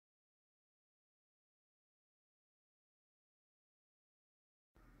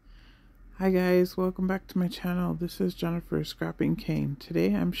Hi guys, welcome back to my channel. This is Jennifer Scrapbooking Coach.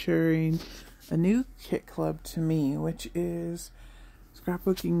 Today I'm sharing a new kit club to me, which is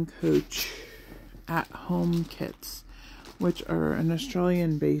Scrapbooking Coach at-home kits, which are an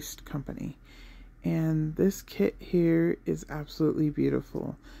Australian-based company. And this kit here is absolutely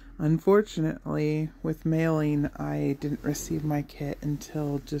beautiful. Unfortunately, with mailing, I didn't receive my kit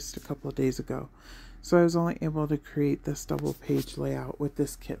until just a couple of days ago. So I was only able to create this double page layout with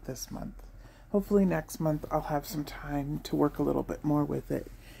this kit this month. Hopefully next month I'll have some time to work a little bit more with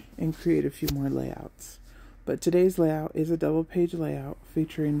it and create a few more layouts. But today's layout is a double page layout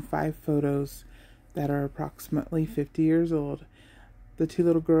featuring 5 photos that are approximately 50 years old. The 2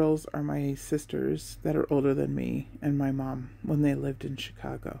 little girls are my sisters that are older than me and my mom when they lived in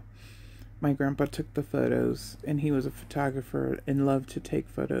Chicago. My grandpa took the photos, and he was a photographer and loved to take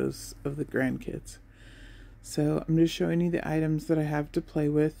photos of the grandkids. So I'm just showing you the items that I have to play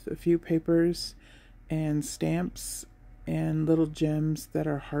with, a few papers and stamps and little gems that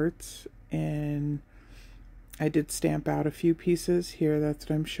are hearts, and I did stamp out a few pieces here. That's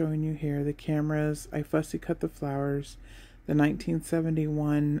what I'm showing you here. The cameras, I fussy cut the flowers. The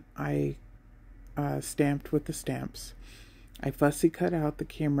 1971 I stamped with the stamps. I fussy cut out the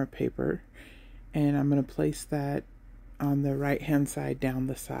camera paper, and I'm going to place that on the right hand side down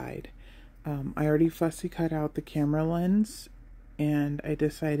the side. I already fussy cut out the camera lens, and I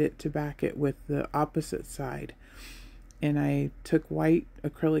decided to back it with the opposite side. And I took white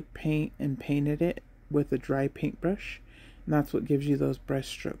acrylic paint and painted it with a dry paintbrush, and that's what gives you those brush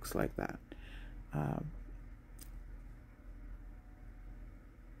strokes like that.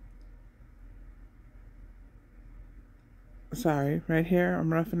 Sorry, right here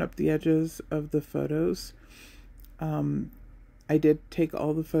I'm roughing up the edges of the photos. I did take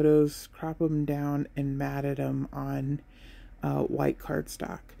all the photos, crop them down, and matted them on white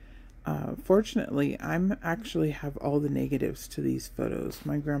cardstock. Fortunately, I'm actually have all the negatives to these photos.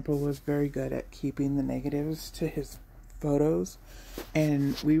 My grandpa was very good at keeping the negatives to his photos,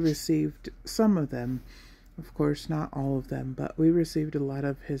 and we received some of them. Of course, not all of them, but we received a lot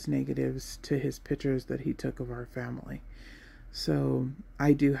of his negatives to his pictures that he took of our family. So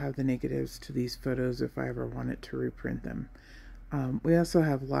I do have the negatives to these photos if I ever wanted to reprint them. We also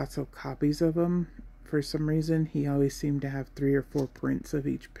have lots of copies of them. For some reason, he always seemed to have 3 or 4 prints of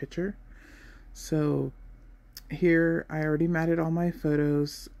each picture. So here, I already matted all my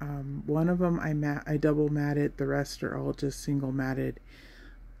photos. One of them I double matted. The rest are all just single matted.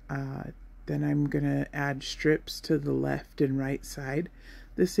 Then I'm going to add strips to the left and right side.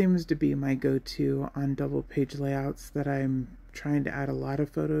 This seems to be my go-to on double page layouts that I'm trying to add a lot of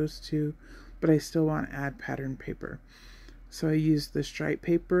photos to, but I still want to add pattern paper. So I used the stripe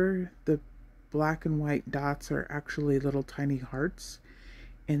paper. The black and white dots are actually little tiny hearts,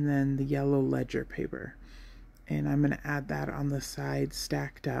 and then the yellow ledger paper. And I'm going to add that on the side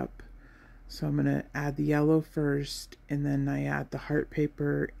stacked up. So I'm going to add the yellow first, and then I add the heart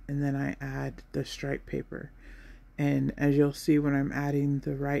paper, and then I add the stripe paper. And as you'll see when I'm adding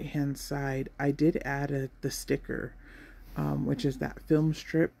the right hand side, I did add the sticker, which is that film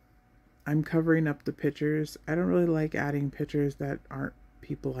strip. I'm covering up the pictures. I don't really like adding pictures that aren't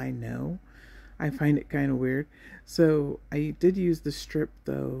people I know. I find it kind of weird. So I did use the strip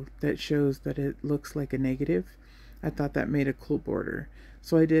though that shows that it looks like a negative. I thought that made a cool border.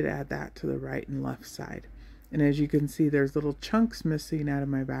 So I did add that to the right and left side. And as you can see, there's little chunks missing out of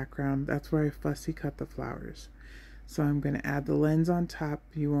my background. That's where I fussy cut the flowers. So I'm going to add the lens on top.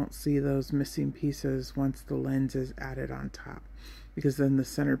 You won't see those missing pieces once the lens is added on top, because then the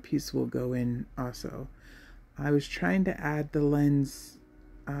centerpiece will go in also. I was trying to add the lens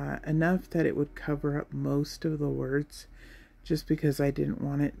enough that it would cover up most of the words, just because I didn't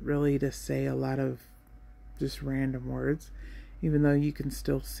want it really to say a lot of just random words, even though you can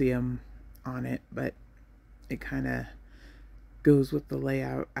still see them on it, but it kind of goes with the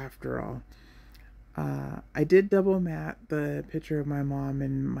layout after all. I did double mat the picture of my mom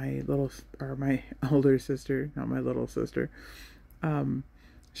and my older sister, not my little sister.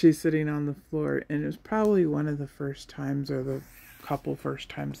 She's sitting on the floor, and it was probably one of the first times, or the couple first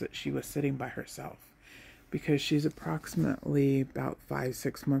times, that she was sitting by herself, because she's approximately about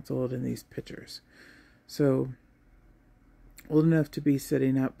 5-6 months old in these pictures. So old enough to be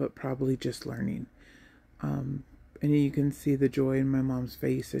sitting up, but probably just learning. And you can see the joy in my mom's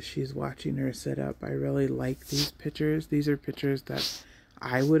face as she's watching her sit up. I really like these pictures. These are pictures that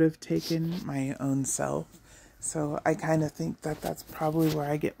I would have taken my own self. So I kind of think that that's probably where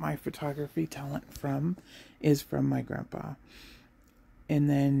I get my photography talent from, is from my grandpa. And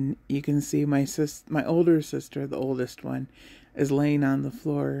then you can see my older sister, the oldest one, is laying on the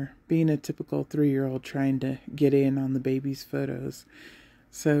floor, being a typical 3-year-old trying to get in on the baby's photos.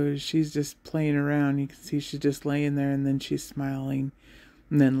 So she's just playing around. You can see she's just laying there, and then she's smiling,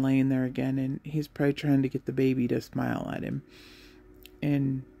 and then laying there again. And he's probably trying to get the baby to smile at him.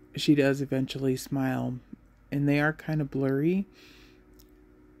 And she does eventually smile. And they are kind of blurry.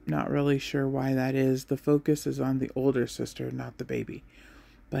 Not really sure why that is. The focus is on the older sister, not the baby.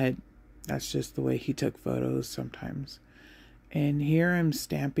 But that's just the way he took photos sometimes. And here I'm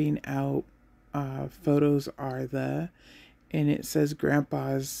stamping out photos are the, and it says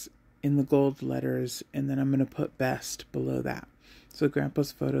Grandpa's in the gold letters, and then I'm going to put best below that. So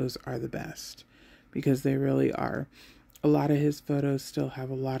Grandpa's photos are the best, because they really are. A lot of his photos still have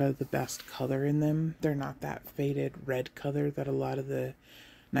a lot of the best color in them. They're not that faded red color that a lot of the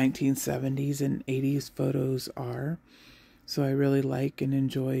 1970s and 80s photos are. So I really like and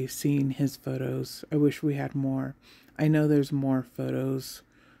enjoy seeing his photos. I wish we had more. I know there's more photos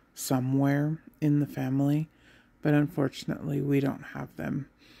somewhere in the family, but unfortunately we don't have them.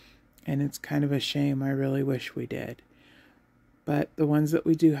 And it's kind of a shame. I really wish we did. But the ones that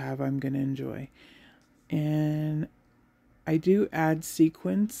we do have, I'm going to enjoy. And I do add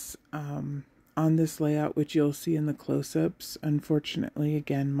sequins on this layout, which you'll see in the close-ups. Unfortunately,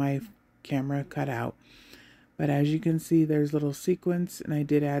 again, my camera cut out. But as you can see, there's little sequins, and I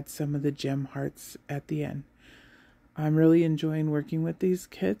did add some of the gem hearts at the end. I'm really enjoying working with these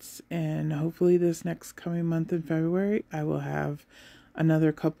kits, and hopefully this next coming month in February, I will have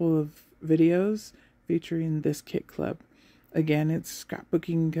another couple of videos featuring this kit club. Again, it's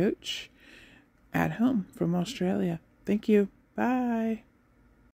Scrapbooking Coach at home from Australia. Thank you. Bye.